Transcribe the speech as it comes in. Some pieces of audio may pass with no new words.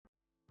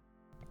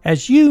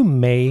As you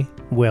may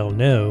well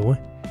know,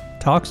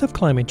 talks of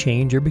climate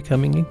change are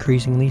becoming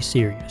increasingly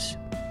serious.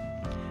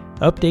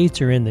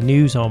 Updates are in the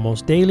news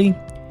almost daily,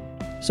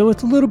 so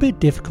it's a little bit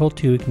difficult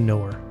to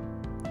ignore.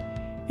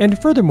 And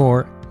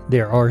furthermore,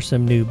 there are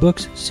some new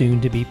books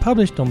soon to be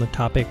published on the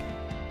topic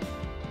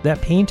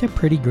that paint a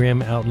pretty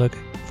grim outlook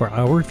for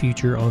our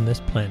future on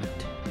this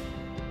planet.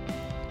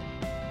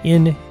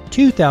 In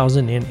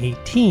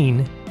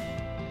 2018,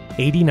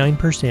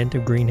 89%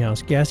 of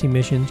greenhouse gas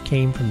emissions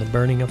came from the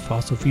burning of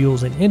fossil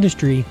fuels in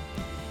industry,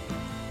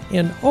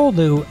 and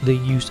although the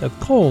use of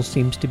coal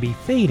seems to be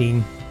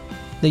fading,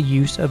 the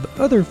use of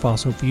other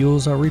fossil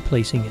fuels are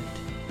replacing it.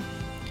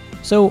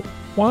 So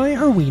why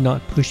are we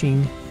not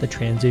pushing the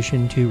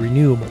transition to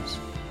renewables?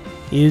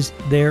 Is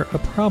there a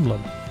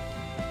problem?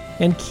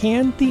 And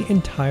can the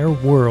entire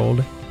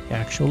world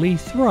actually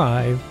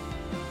thrive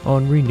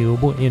on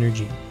renewable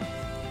energy?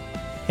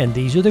 And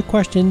these are the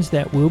questions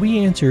that will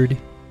be answered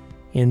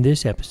in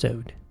this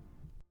episode.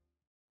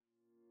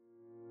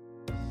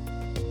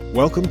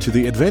 Welcome to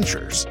the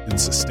Adventures in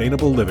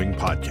Sustainable Living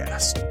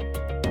podcast.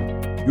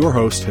 Your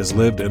host has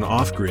lived an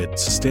off-grid,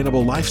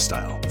 sustainable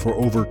lifestyle for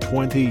over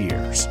 20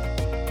 years.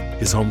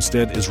 His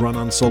homestead is run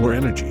on solar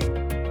energy.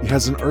 He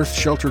has an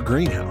earth-shelter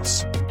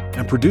greenhouse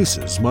and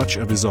produces much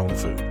of his own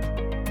food.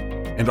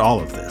 And all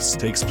of this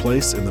takes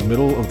place in the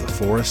middle of the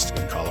forest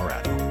in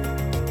Colorado.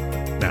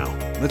 Now,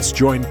 let's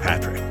join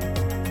Patrick,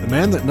 the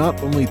man that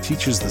not only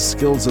teaches the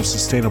skills of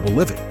sustainable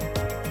living,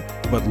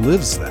 but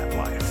lives that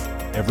life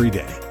every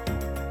day.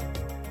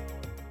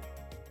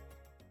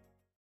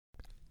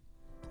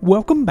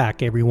 Welcome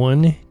back,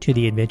 everyone, to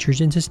the Adventures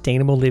in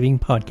Sustainable Living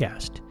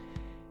podcast.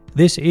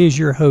 This is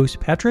your host,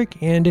 Patrick,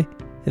 and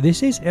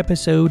this is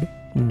episode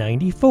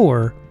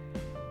 94,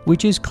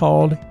 which is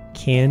called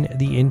Can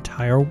the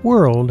Entire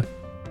World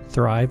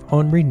Thrive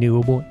on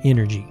Renewable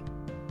Energy?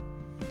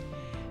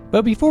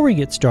 But before we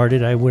get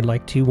started, I would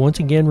like to once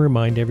again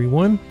remind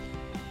everyone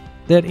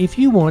that if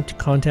you want to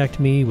contact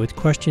me with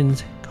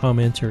questions,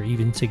 comments, or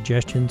even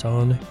suggestions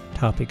on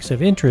topics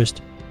of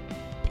interest,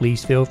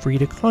 please feel free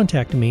to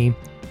contact me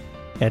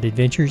at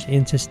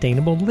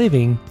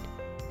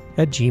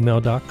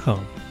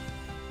adventuresinsustainableliving@gmail.com.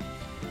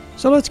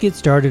 So let's get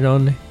started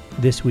on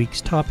this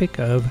week's topic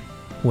of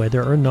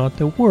whether or not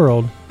the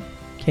world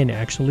can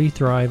actually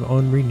thrive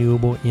on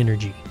renewable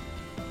energy.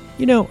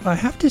 You know, I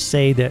have to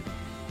say that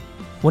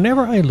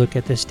whenever I look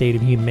at the state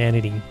of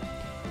humanity,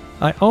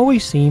 I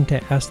always seem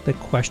to ask the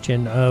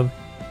question of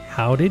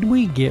how did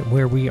we get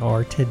where we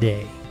are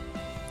today?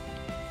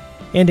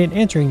 And in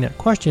answering that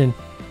question,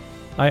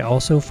 I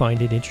also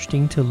find it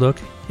interesting to look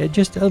at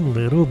just a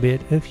little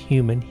bit of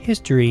human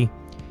history.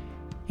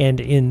 And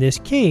in this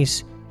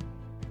case,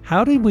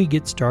 how did we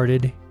get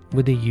started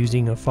with the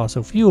using of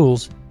fossil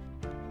fuels,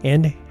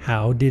 and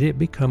how did it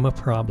become a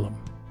problem?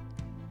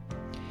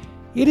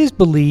 It is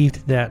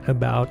believed that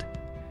about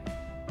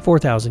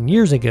 4,000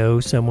 years ago,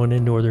 someone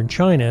in northern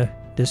China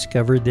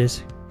discovered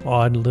this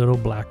odd little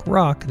black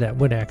rock that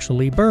would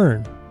actually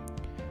burn.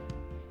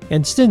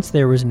 And since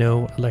there was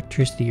no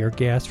electricity or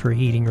gas for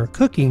heating or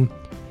cooking,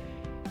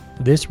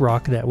 this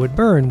rock that would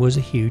burn was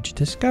a huge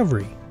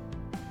discovery.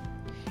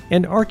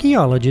 And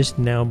archaeologists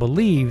now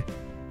believe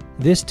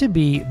this to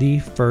be the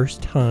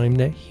first time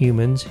that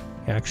humans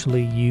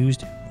actually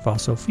used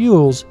fossil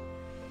fuels,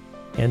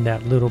 and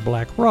that little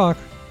black rock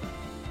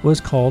was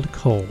called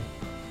coal.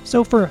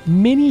 So for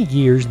many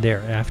years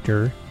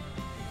thereafter,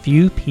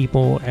 few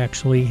people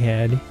actually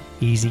had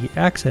easy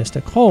access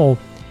to coal.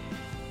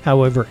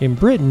 However, in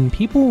Britain,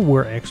 people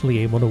were actually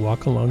able to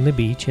walk along the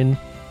beach and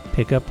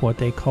pick up what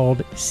they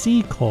called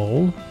sea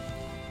coal.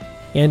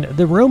 And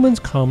the Romans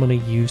commonly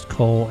used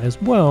coal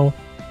as well,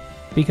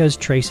 because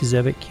traces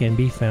of it can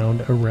be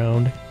found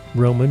around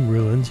Roman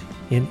ruins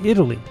in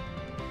Italy.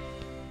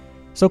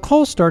 So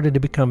coal started to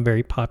become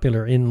very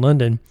popular in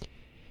London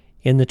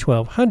in the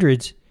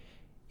 1200s,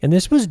 and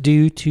this was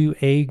due to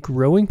a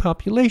growing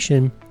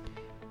population,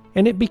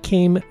 and it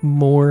became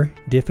more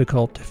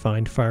difficult to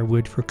find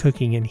firewood for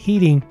cooking and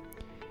heating,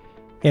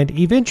 and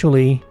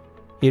eventually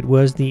it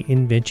was the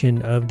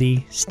invention of the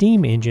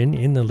steam engine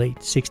in the late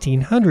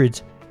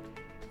 1600s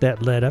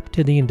that led up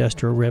to the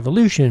Industrial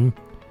Revolution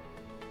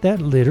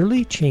that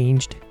literally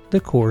changed the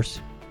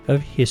course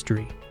of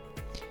history.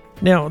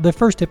 Now, the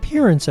first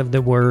appearance of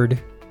the word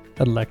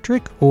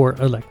electric or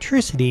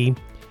electricity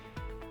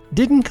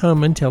didn't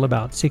come until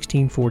about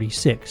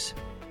 1646.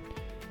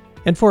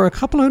 And for a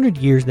couple hundred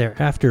years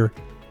thereafter,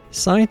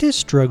 scientists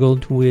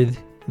struggled with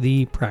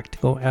the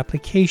practical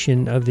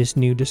application of this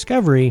new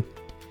discovery,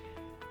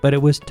 but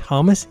it was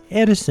Thomas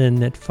Edison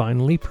that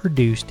finally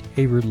produced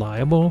a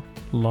reliable,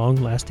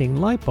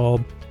 long-lasting light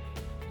bulb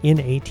in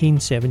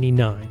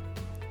 1879.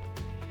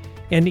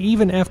 And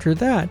even after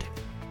that,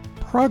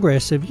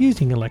 progress of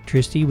using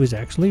electricity was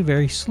actually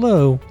very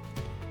slow,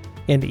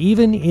 and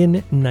even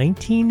in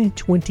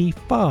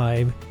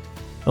 1925,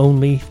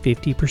 only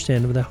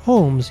 50% of the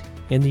homes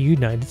in the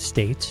United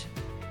States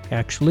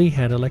actually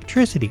had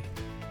electricity.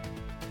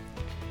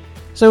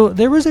 So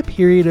there was a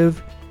period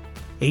of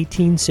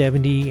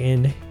 1870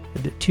 and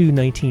to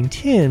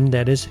 1910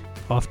 that is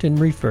often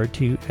referred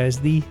to as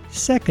the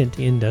Second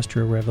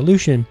Industrial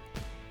Revolution.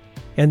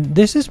 And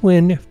this is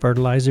when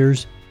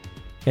fertilizers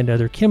and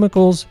other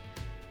chemicals,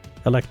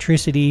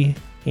 electricity,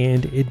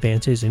 and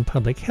advances in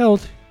public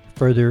health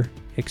further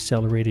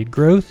accelerated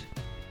growth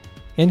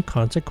and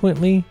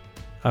consequently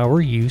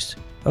our use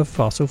of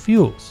fossil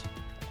fuels.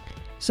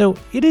 So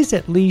it is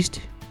at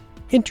least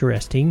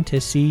interesting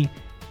to see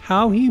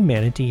how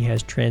humanity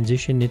has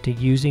transitioned into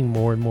using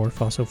more and more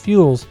fossil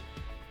fuels.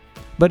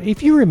 But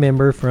if you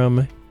remember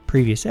from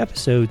previous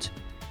episodes,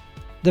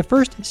 the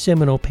first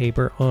seminal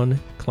paper on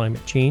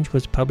climate change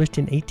was published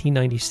in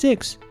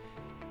 1896,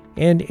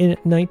 and in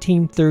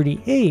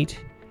 1938,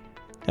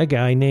 a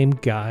guy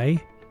named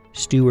Guy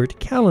Stewart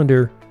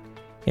Callender,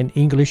 an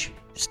English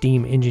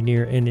steam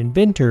engineer and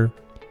inventor,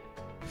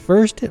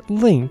 first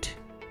linked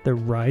the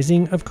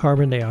rising of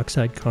carbon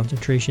dioxide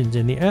concentrations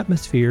in the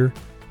atmosphere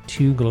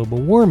to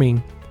global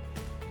warming.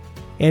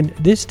 And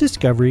this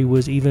discovery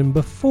was even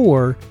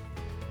before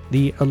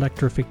the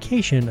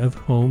electrification of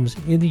homes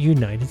in the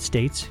United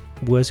States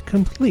was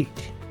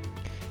complete.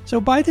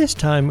 So by this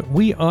time,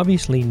 we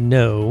obviously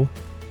know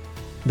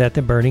that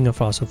the burning of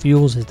fossil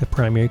fuels is the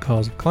primary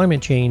cause of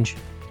climate change.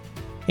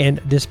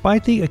 And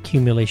despite the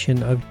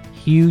accumulation of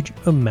huge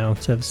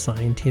amounts of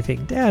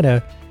scientific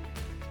data,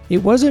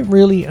 it wasn't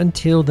really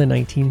until the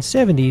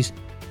 1970s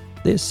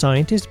that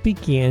scientists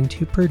began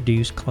to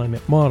produce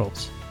climate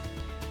models.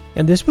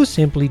 And this was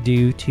simply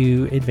due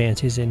to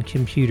advances in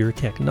computer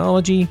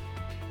technology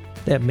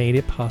that made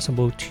it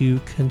possible to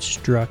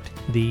construct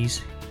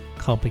these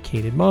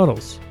complicated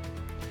models.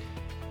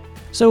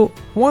 So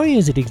why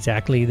is it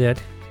exactly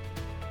that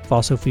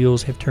fossil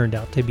fuels have turned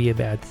out to be a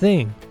bad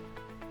thing?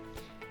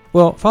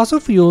 Well, fossil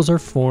fuels are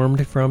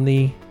formed from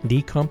the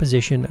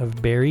decomposition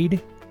of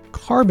buried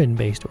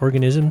carbon-based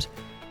organisms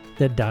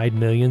that died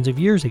millions of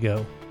years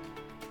ago.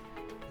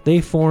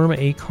 They form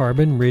a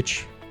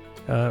carbon-rich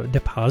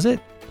deposit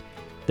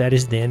that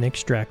is then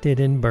extracted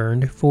and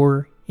burned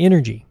for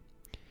energy.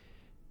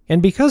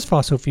 And because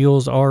fossil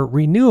fuels are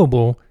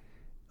renewable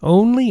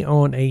only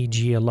on a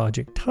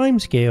geologic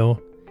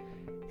timescale,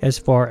 as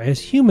far as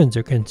humans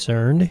are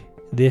concerned,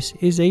 this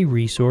is a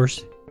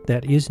resource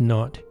that is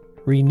not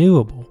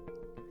renewable.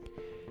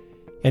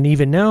 And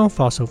even now,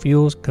 fossil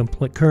fuels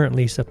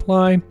currently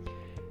supply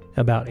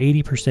about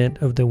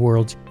 80% of the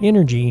world's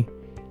energy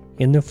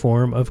in the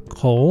form of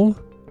coal,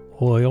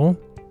 oil,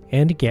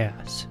 and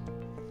gas.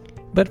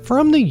 But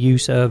from the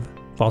use of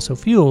fossil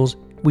fuels,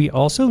 we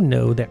also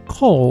know that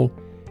coal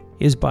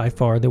is by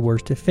far the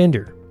worst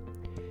offender.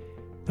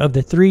 Of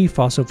the three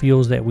fossil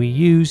fuels that we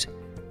use,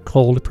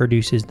 coal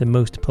produces the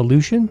most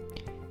pollution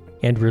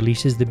and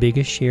releases the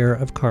biggest share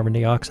of carbon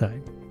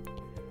dioxide.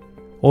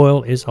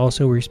 Oil is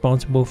also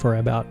responsible for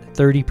about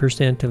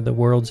 30% of the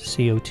world's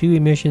CO2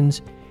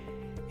 emissions,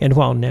 and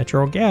while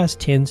natural gas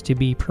tends to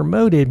be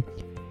promoted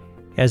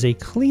as a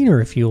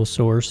cleaner fuel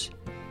source,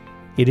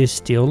 it is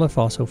still a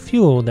fossil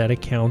fuel that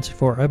accounts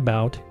for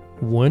about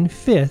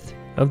 1/5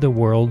 of the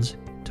world's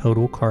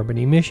total carbon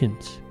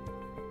emissions.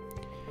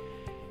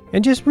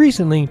 And just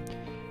recently,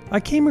 I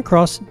came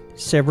across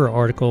several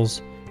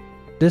articles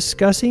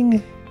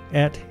discussing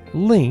at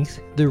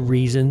length the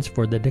reasons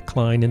for the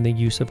decline in the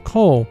use of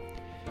coal.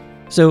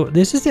 So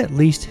this is at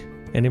least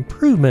an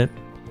improvement,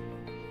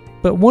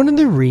 but one of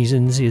the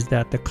reasons is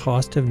that the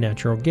cost of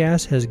natural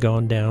gas has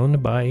gone down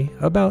by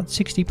about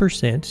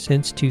 60%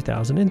 since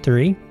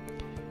 2003.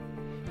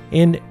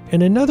 And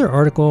in another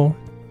article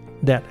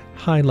that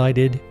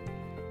highlighted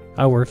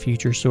our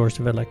future source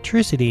of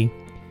electricity,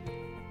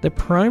 the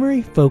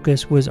primary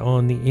focus was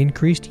on the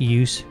increased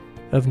use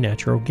of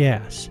natural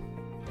gas.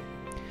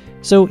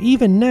 So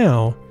even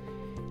now,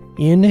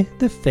 in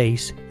the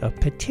face of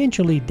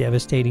potentially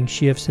devastating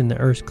shifts in the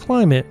Earth's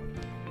climate,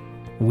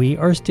 we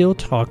are still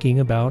talking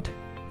about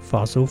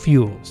fossil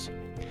fuels.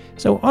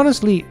 So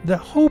honestly, the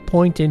whole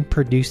point in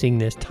producing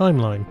this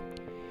timeline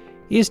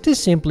is to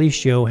simply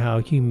show how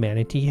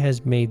humanity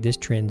has made this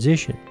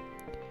transition.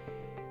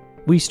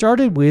 We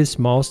started with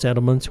small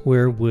settlements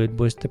where wood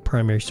was the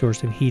primary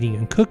source of heating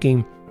and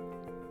cooking,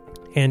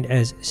 and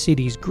as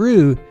cities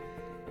grew,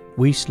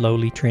 we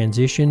slowly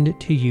transitioned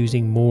to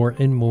using more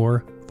and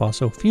more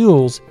fossil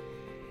fuels,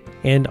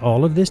 and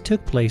all of this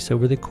took place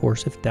over the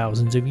course of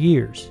thousands of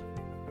years.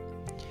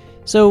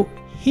 So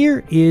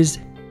here is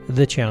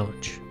the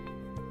challenge.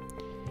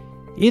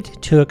 It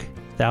took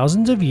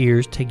thousands of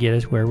years to get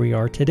us where we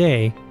are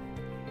today,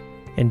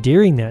 and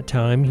during that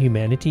time,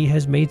 humanity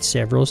has made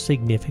several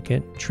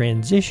significant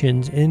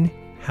transitions in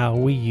how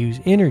we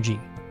use energy.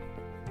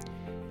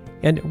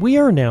 And we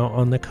are now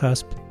on the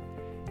cusp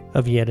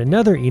of yet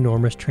another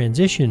enormous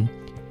transition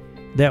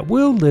that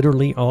will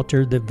literally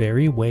alter the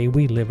very way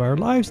we live our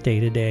lives day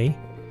to day.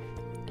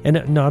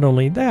 And not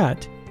only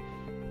that,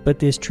 but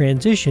this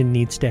transition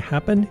needs to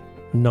happen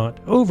not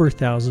over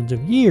thousands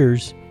of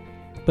years,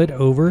 but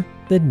over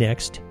the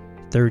next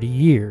 30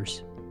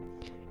 years.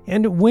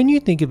 And when you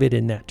think of it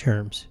in that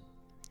terms,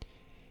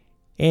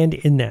 and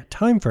in that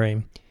time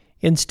frame,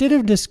 instead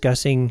of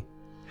discussing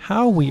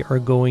how we are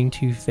going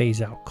to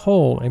phase out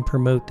coal and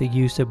promote the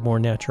use of more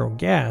natural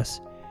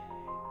gas,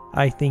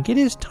 I think it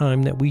is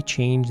time that we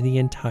change the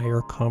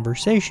entire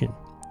conversation.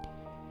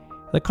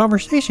 The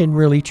conversation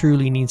really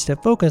truly needs to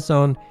focus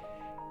on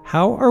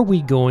how are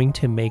we going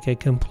to make a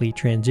complete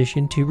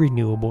transition to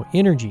renewable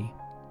energy?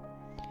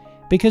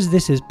 Because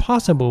this is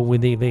possible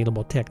with the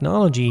available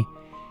technology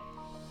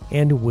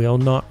and will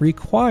not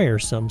require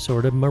some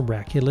sort of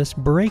miraculous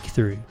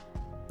breakthrough.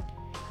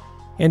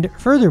 And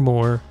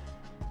furthermore,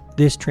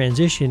 this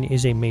transition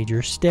is a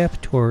major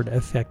step toward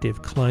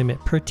effective climate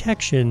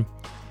protection,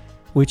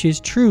 which is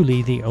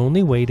truly the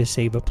only way to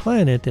save a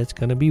planet that's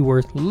going to be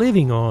worth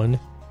living on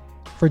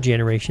for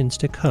generations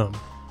to come.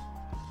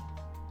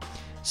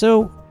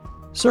 So,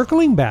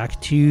 circling back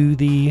to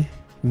the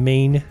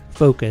main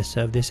focus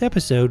of this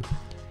episode,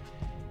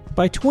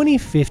 by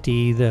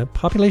 2050, the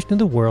population of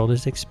the world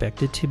is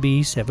expected to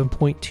be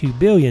 7.2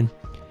 billion.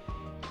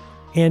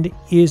 And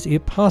is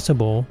it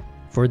possible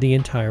for the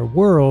entire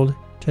world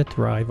to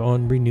thrive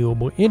on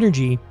renewable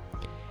energy?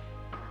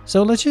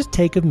 So let's just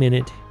take a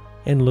minute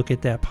and look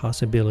at that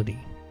possibility.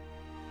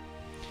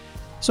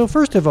 So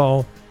first of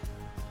all,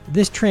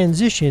 this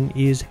transition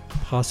is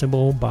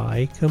possible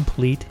by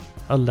complete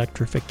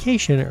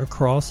electrification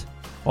across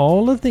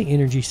all of the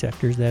energy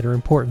sectors that are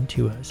important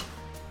to us: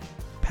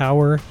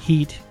 power,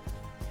 heat,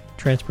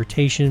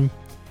 transportation,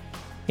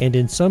 and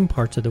in some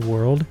parts of the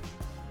world,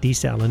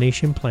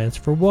 desalination plants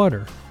for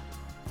water.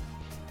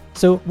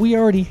 So we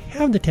already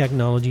have the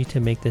technology to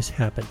make this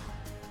happen.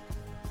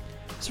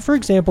 So for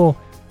example,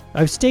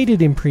 I've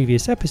stated in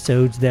previous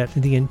episodes that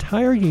the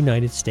entire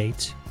United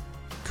States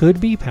could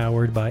be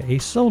powered by a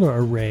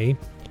solar array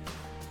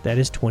that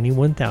is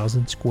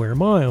 21,000 square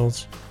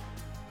miles,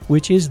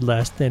 which is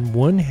less than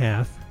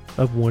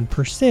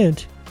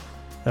 0.5%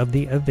 of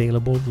the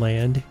available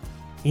land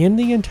in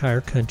the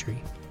entire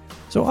country.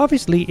 So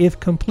obviously, if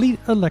complete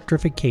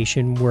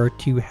electrification were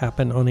to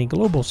happen on a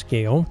global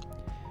scale,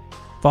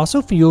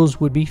 fossil fuels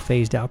would be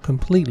phased out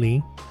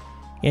completely,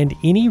 and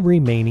any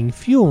remaining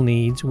fuel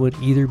needs would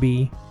either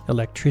be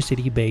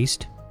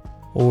electricity-based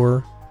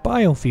or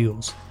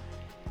biofuels.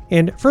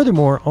 And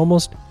furthermore,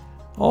 almost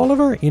all of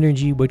our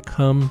energy would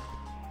come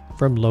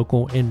from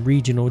local and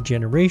regional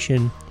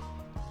generation,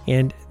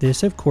 and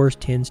this of course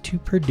tends to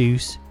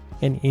produce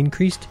an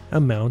increased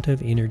amount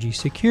of energy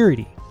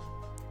security.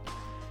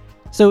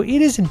 So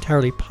it is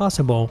entirely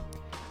possible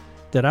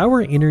that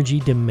our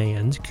energy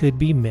demands could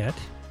be met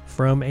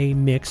from a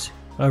mix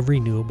of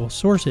renewable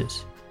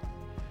sources.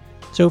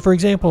 So for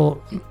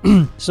example,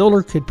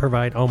 solar could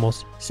provide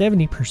almost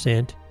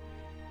 70%,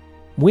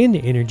 wind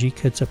energy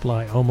could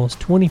supply almost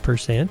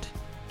 20%,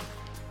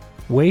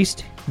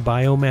 waste,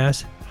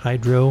 biomass,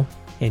 hydro,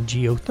 and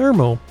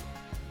geothermal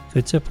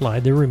could supply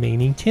the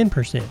remaining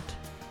 10%.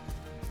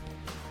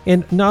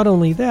 And not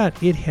only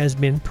that, it has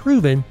been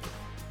proven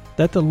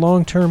that the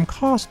long-term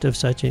cost of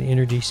such an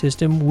energy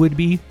system would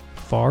be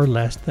far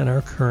less than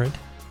our current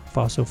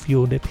fossil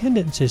fuel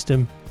dependent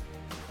system.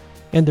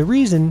 And the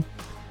reason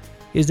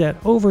is that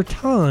over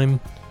time,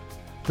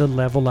 the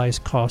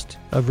levelized cost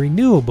of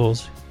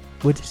renewables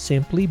would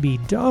simply be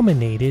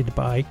dominated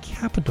by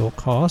capital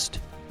cost,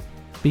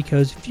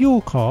 because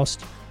fuel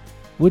cost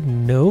would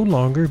no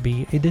longer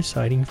be a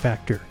deciding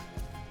factor.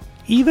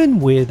 Even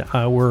with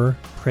our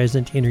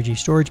present energy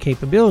storage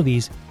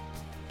capabilities,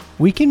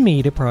 we can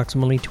meet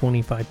approximately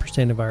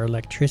 25% of our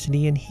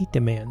electricity and heat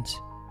demands.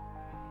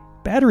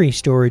 Battery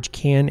storage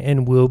can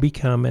and will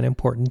become an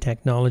important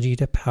technology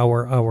to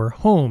power our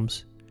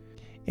homes.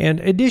 And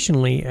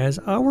additionally, as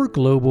our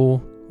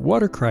global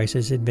water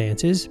crisis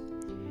advances,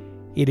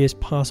 it is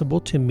possible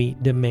to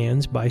meet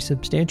demands by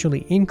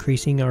substantially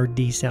increasing our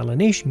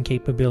desalination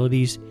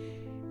capabilities,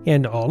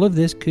 and all of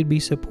this could be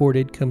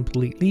supported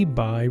completely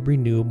by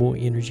renewable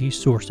energy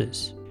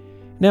sources.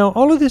 Now,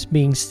 all of this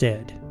being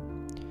said,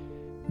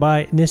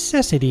 by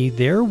necessity,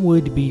 there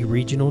would be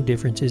regional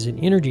differences in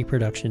energy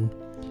production,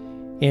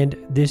 and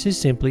this is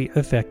simply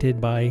affected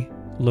by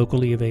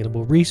locally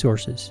available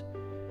resources.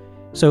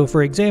 So,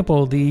 for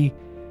example, the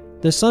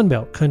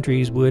Sunbelt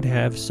countries would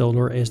have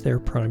solar as their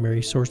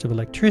primary source of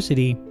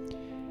electricity,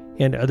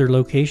 and other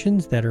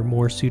locations that are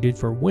more suited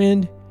for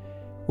wind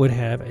would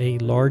have a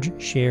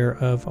large share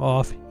of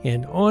off-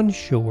 and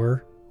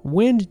onshore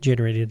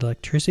wind-generated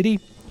electricity,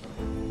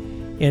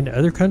 and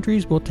other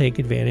countries will take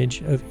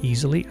advantage of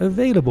easily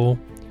available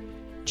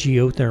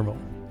geothermal.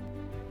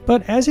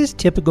 But as is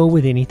typical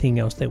with anything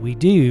else that we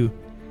do,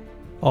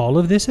 all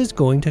of this is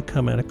going to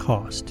come at a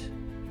cost.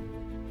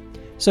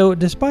 So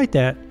despite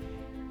that,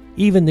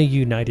 even the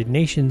United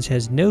Nations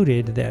has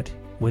noted that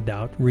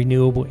without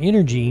renewable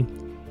energy,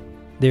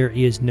 there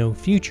is no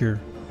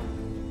future.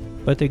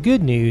 But the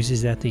good news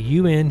is that the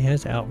UN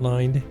has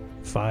outlined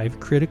 5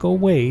 critical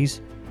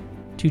ways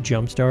to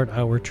jumpstart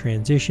our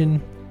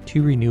transition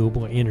to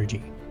renewable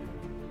energy.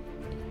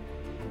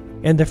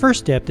 And the first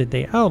step that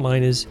they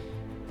outline is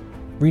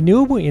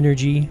renewable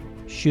energy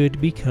should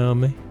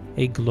become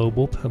a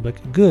global public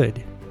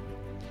good.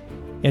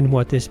 And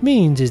what this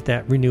means is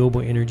that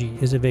renewable energy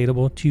is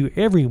available to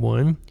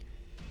everyone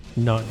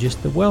not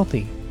just the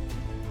wealthy.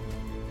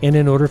 And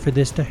in order for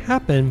this to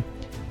happen,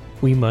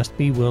 we must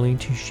be willing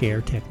to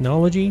share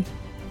technology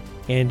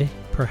and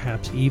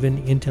perhaps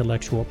even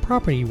intellectual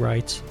property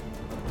rights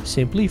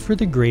simply for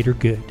the greater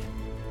good.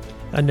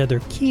 Another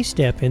key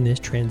step in this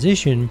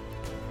transition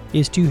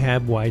is to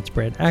have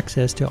widespread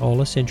access to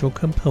all essential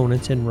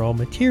components and raw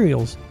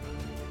materials.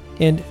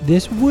 And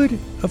this would,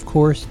 of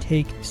course,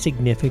 take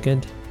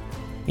significant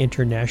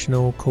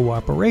international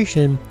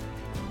cooperation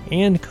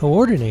and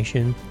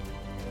coordination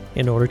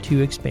in order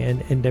to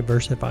expand and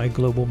diversify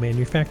global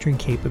manufacturing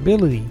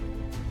capability.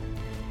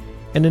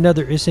 And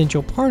another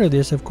essential part of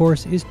this, of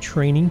course, is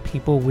training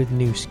people with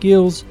new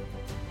skills.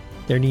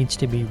 There needs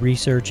to be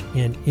research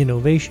and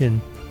innovation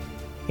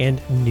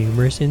and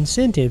numerous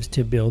incentives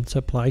to build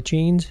supply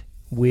chains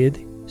with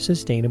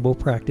sustainable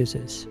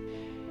practices.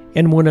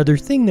 And one other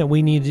thing that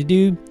we need to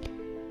do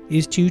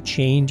is to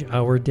change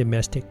our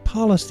domestic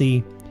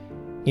policy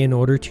in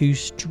order to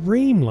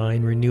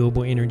streamline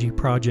renewable energy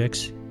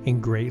projects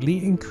and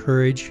greatly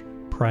encourage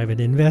private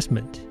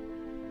investment.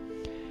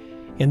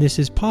 And this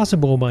is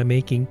possible by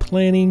making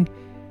planning,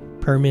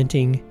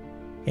 permitting,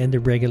 and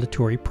the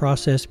regulatory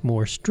process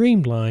more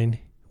streamlined,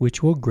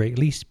 which will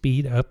greatly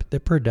speed up the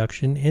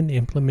production and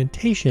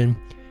implementation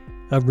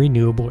of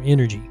renewable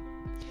energy.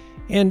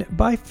 And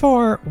by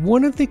far,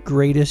 one of the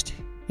greatest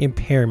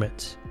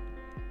impairments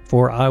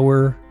for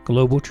our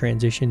global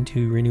transition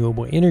to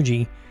renewable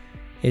energy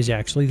is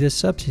actually the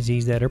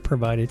subsidies that are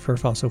provided for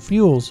fossil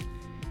fuels.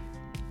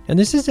 And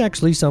this is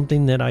actually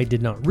something that I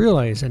did not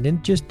realize. I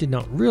did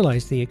not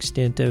realize the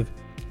extent of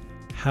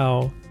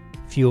how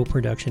fuel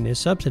production is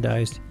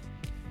subsidized.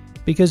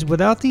 Because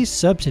without these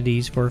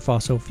subsidies for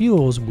fossil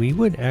fuels, we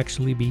would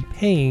actually be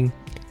paying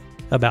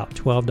about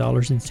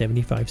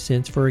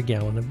 $12.75 for a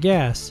gallon of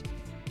gas.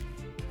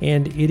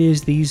 And it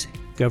is these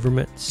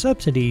government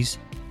subsidies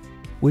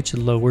which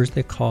lowers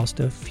the cost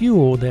of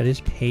fuel that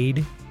is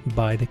paid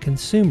by the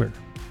consumer.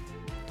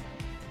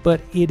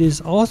 But it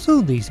is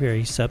also these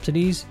very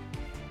subsidies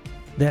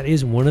that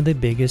is one of the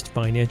biggest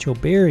financial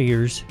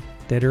barriers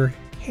that are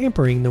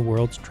hampering the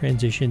world's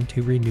transition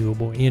to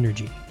renewable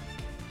energy.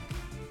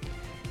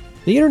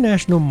 The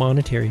International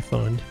Monetary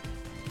Fund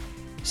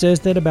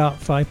says that about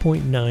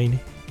 $5.9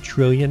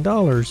 trillion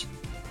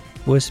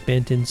was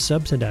spent in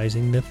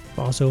subsidizing the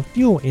fossil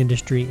fuel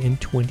industry in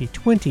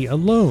 2020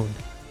 alone.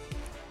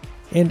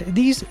 And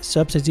these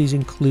subsidies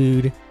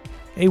include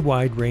a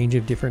wide range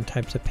of different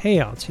types of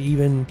payouts,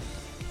 even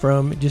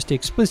from just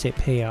explicit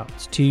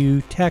payouts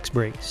to tax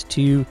breaks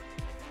to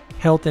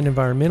health and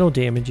environmental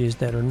damages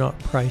that are not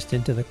priced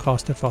into the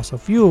cost of fossil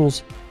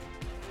fuels.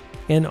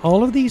 And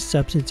all of these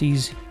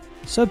subsidies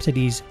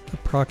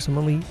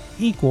approximately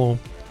equal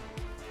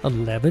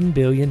 $11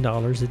 billion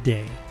a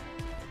day.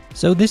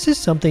 So this is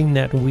something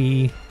that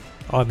we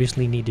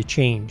obviously need to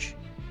change,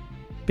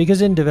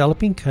 because in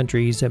developing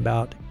countries,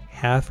 about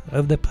half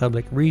of the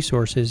public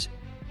resources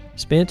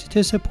spent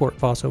to support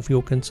fossil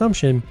fuel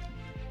consumption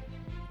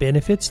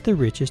benefits the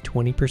richest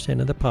 20%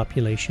 of the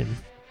population.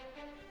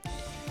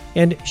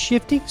 And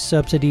shifting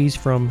subsidies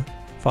from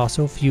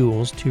fossil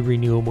fuels to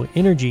renewable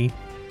energy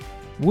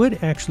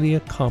would actually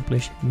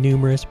accomplish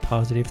numerous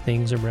positive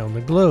things around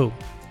the globe.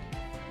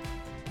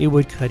 It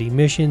would cut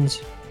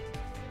emissions,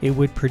 it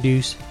would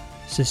produce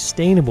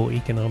sustainable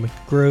economic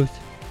growth,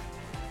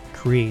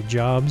 create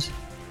jobs,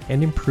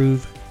 and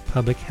improve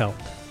public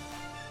health.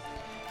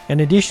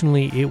 And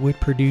additionally, it would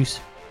produce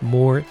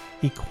more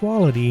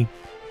equality,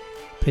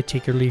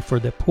 particularly for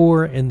the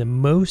poor and the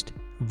most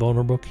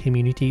vulnerable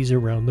communities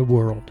around the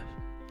world.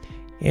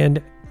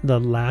 And the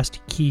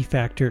last key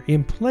factor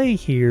in play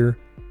here,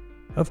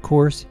 of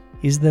course,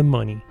 is the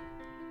money.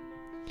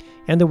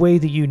 And the way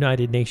the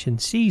United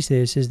Nations sees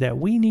this is that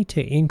we need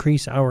to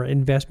increase our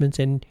investments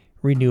in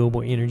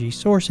renewable energy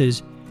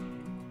sources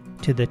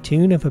to the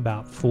tune of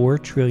about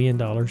 $4 trillion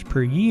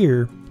per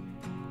year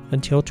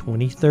until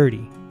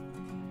 2030.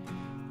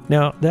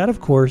 Now, that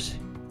of course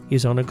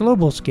is on a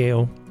global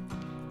scale,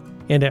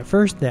 and at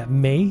first that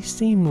may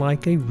seem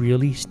like a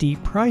really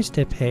steep price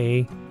to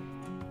pay,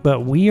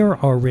 but we are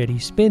already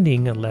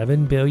spending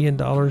 $11 billion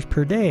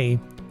per day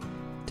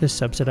to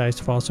subsidize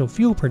fossil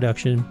fuel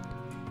production.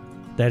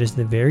 That is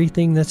the very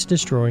thing that's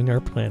destroying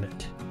our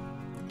planet.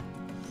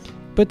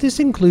 But this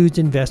includes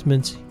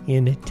investments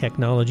in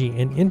technology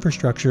and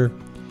infrastructure,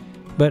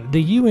 but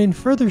the UN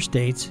further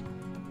states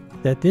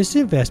that this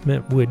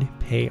investment would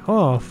pay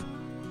off,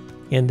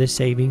 and the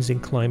savings in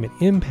climate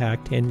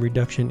impact and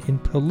reduction in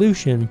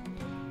pollution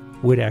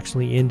would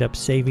actually end up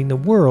saving the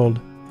world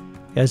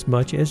as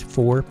much as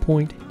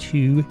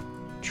 $4.2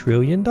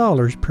 trillion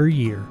per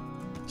year.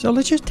 So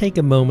let's just take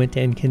a moment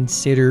and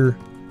consider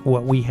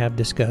what we have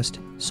discussed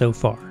so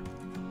far.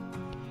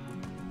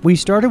 We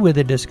started with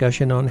a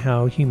discussion on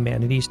how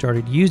humanity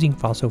started using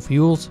fossil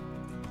fuels.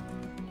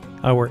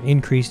 Our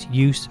increased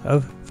use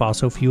of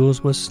fossil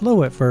fuels was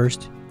slow at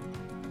first,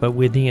 but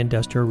with the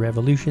Industrial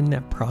Revolution,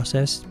 that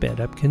process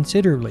sped up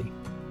considerably.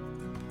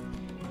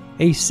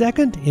 A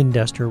second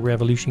Industrial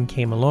Revolution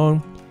came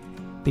along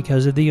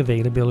because of the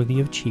availability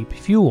of cheap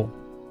fuel.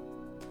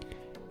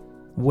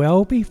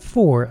 well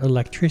before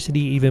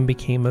electricity even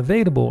became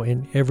available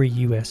in every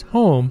U.S.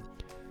 home,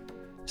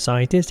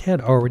 scientists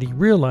had already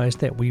realized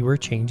that we were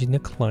changing the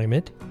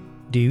climate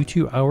due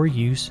to our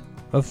use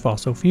of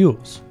fossil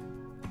fuels.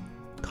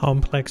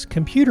 Complex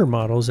computer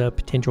models of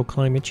potential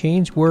climate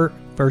change were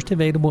first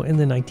available in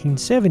the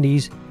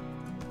 1970s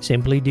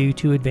simply due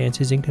to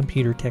advances in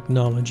computer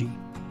technology.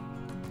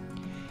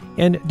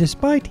 And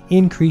despite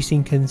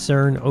increasing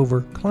concern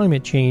over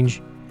climate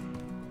change,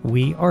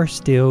 we are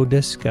still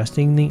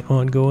discussing the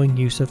ongoing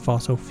use of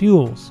fossil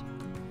fuels.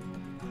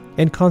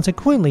 And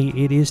consequently,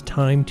 it is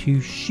time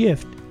to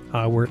shift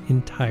our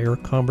entire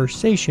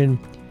conversation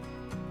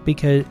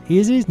because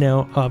it is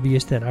now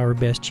obvious that our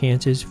best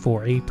chances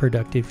for a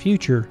productive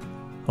future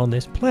on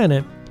this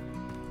planet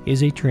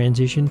is a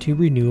transition to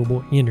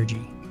renewable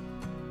energy.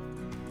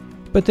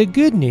 But the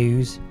good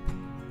news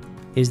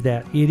is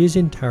that it is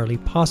entirely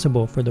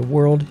possible for the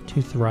world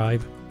to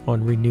thrive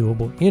on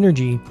renewable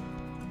energy.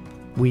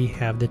 We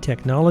have the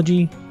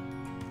technology,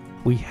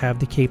 we have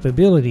the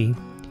capability,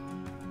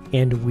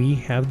 and we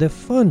have the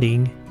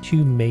funding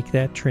to make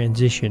that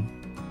transition.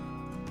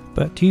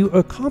 But to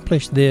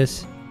accomplish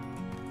this,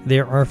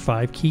 there are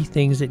 5 key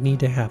things that need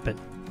to happen.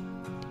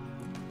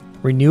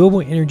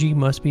 Renewable energy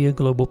must be a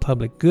global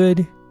public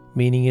good,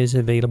 meaning it is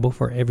available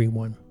for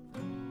everyone.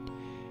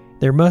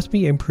 There must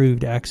be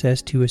improved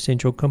access to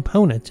essential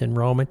components and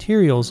raw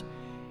materials,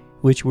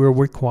 which will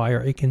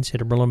require a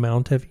considerable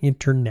amount of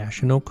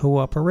international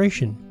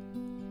cooperation.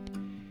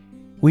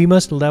 We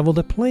must level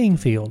the playing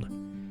field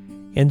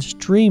and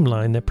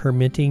streamline the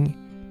permitting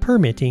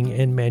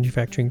and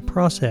manufacturing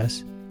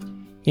process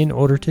in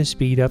order to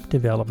speed up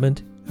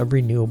development of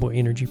renewable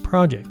energy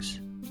projects.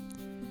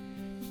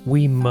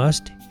 We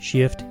must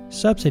shift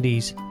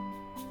subsidies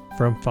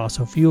from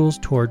fossil fuels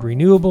toward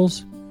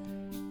renewables,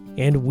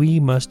 and we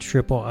must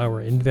triple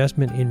our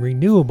investment in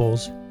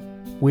renewables,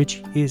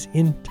 which is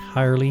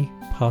entirely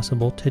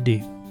possible to do.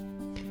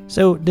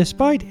 So,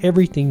 despite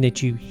everything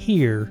that you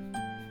hear,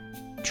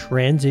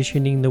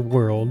 transitioning the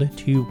world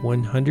to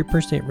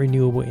 100%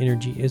 renewable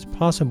energy is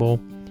possible,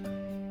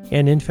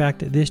 and in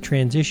fact, this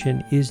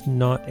transition is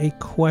not a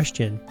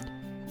question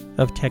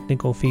of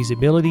technical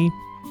feasibility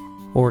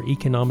or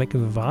economic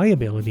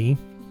viability.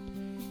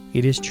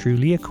 It is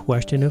truly a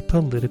question of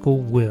political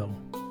will.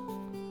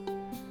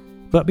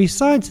 But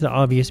besides the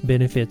obvious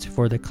benefits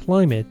for the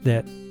climate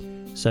that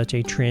such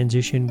a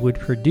transition would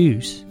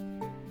produce,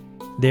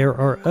 there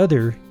are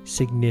other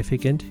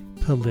significant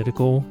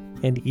political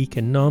and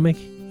economic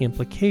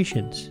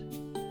implications.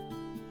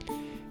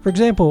 For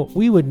example,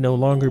 we would no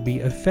longer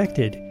be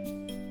affected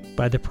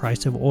by the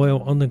price of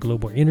oil on the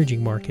global energy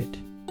market.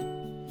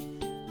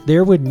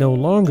 There would no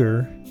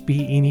longer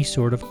be any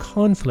sort of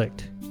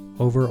conflict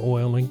over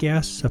oil and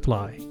gas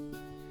supply.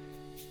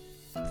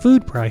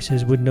 Food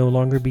prices would no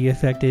longer be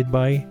affected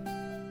by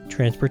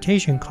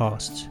transportation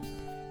costs.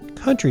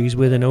 Countries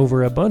with an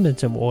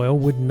overabundance of oil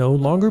would no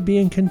longer be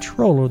in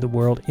control of the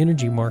world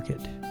energy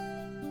market.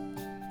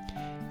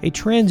 A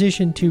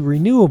transition to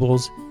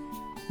renewables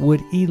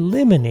would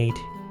eliminate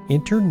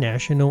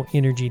international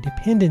energy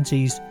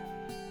dependencies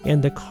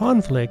and the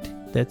conflict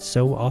that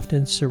so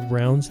often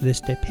surrounds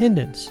this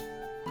dependence.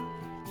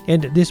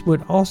 And this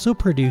would also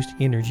produce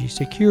energy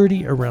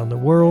security around the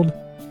world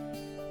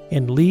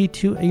and lead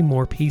to a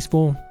more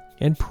peaceful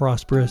and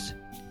prosperous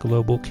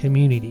global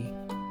community.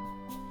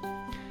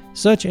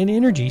 Such an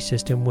energy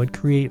system would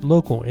create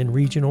local and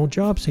regional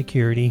job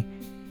security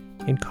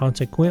and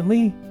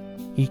consequently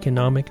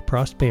economic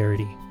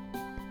prosperity.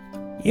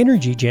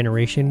 Energy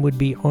generation would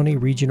be on a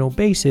regional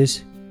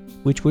basis,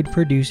 which would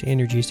produce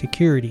energy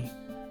security.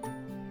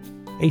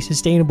 A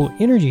sustainable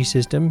energy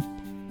system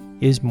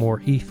is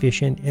more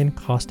efficient and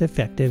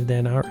cost-effective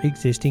than our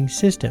existing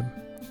system.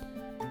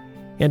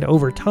 And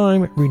over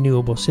time,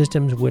 renewable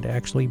systems would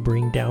actually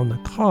bring down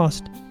the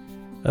cost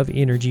of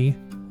energy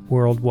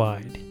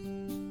worldwide.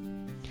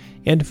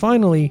 And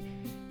finally,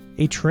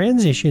 a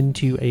transition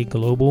to a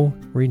global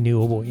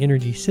renewable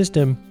energy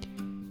system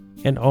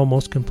and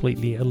almost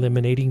completely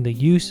eliminating the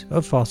use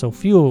of fossil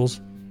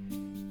fuels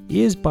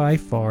is by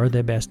far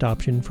the best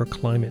option for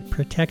climate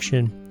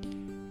protection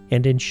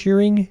and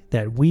ensuring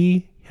that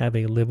we have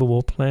a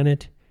livable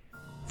planet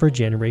for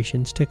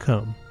generations to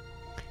come.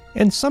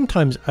 And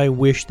sometimes I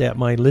wish that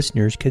my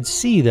listeners could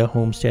see the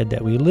homestead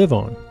that we live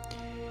on.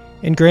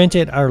 And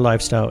granted, our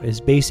lifestyle is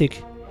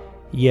basic,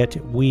 yet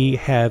we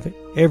have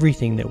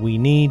everything that we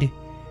need.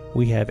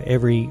 We have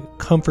every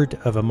comfort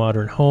of a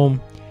modern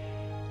home,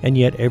 and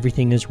yet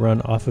everything is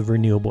run off of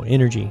renewable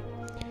energy.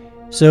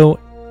 So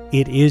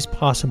it is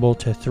possible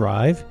to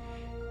thrive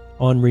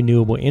on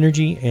renewable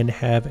energy and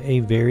have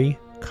a very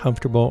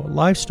comfortable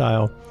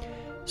lifestyle.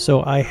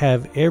 So I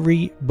have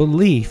every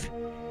belief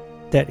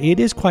that it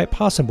is quite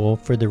possible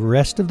for the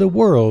rest of the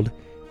world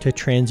to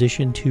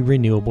transition to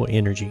renewable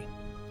energy.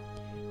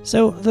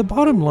 So the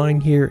bottom line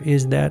here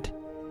is that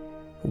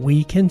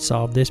we can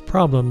solve this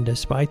problem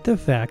despite the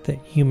fact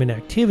that human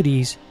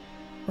activities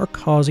are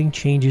causing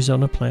changes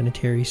on a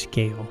planetary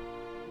scale.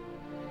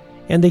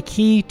 And the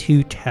key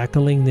to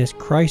tackling this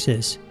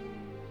crisis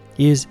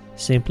is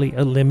simply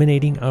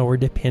eliminating our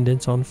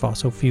dependence on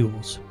fossil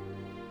fuels.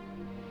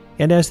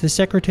 And as the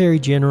Secretary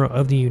General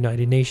of the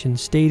United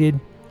Nations stated,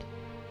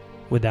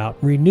 without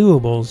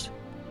renewables,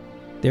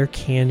 there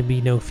can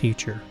be no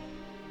future.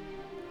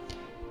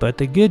 But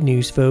the good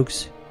news,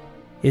 folks,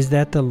 is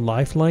that the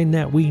lifeline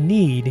that we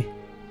need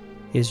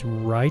is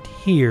right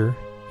here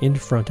in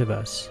front of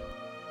us.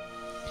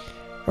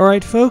 All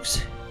right,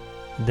 folks,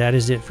 that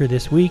is it for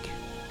this week.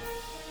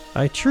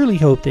 I truly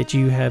hope that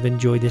you have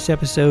enjoyed this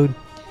episode,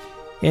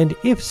 and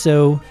if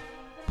so,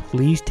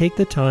 please take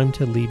the time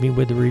to leave me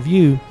with a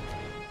review,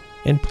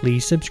 and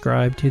please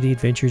subscribe to the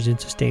Adventures in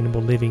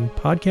Sustainable Living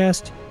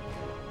podcast,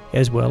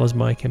 as well as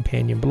my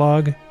companion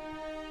blog,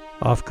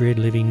 Off Grid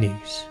Living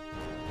News.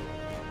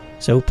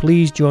 So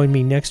please join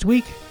me next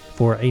week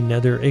for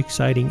another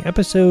exciting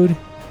episode.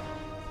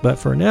 But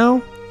for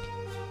now,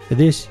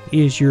 this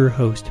is your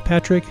host,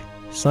 Patrick,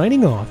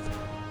 signing off.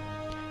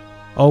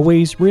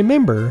 Always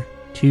remember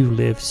to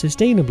live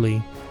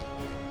sustainably,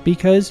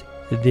 because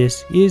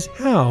this is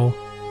how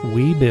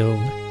we build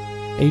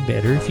a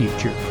better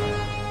future.